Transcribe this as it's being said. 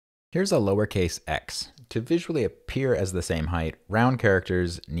Here's a lowercase x. To visually appear as the same height, round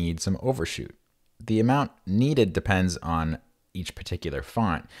characters need some overshoot. The amount needed depends on each particular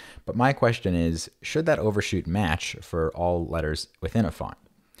font, but my question is, should that overshoot match for all letters within a font?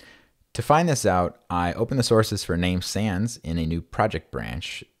 To find this out, I opened the sources for name sans in a new project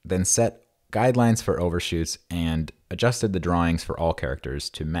branch, then set guidelines for overshoots and adjusted the drawings for all characters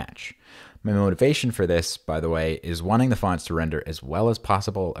to match. My motivation for this, by the way, is wanting the fonts to render as well as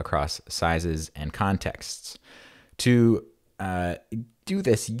possible across sizes and contexts. To do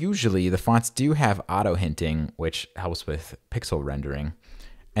this, usually the fonts do have auto-hinting, which helps with pixel rendering.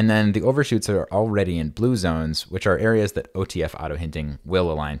 And then the overshoots are already in blue zones, which are areas that OTF auto-hinting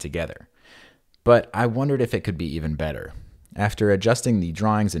will align together. But I wondered if it could be even better. After adjusting the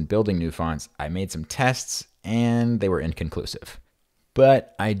drawings and building new fonts, I made some tests, and they were inconclusive.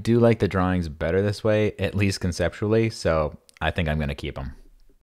 But I do like the drawings better this way, at least conceptually, so I think I'm going to keep them.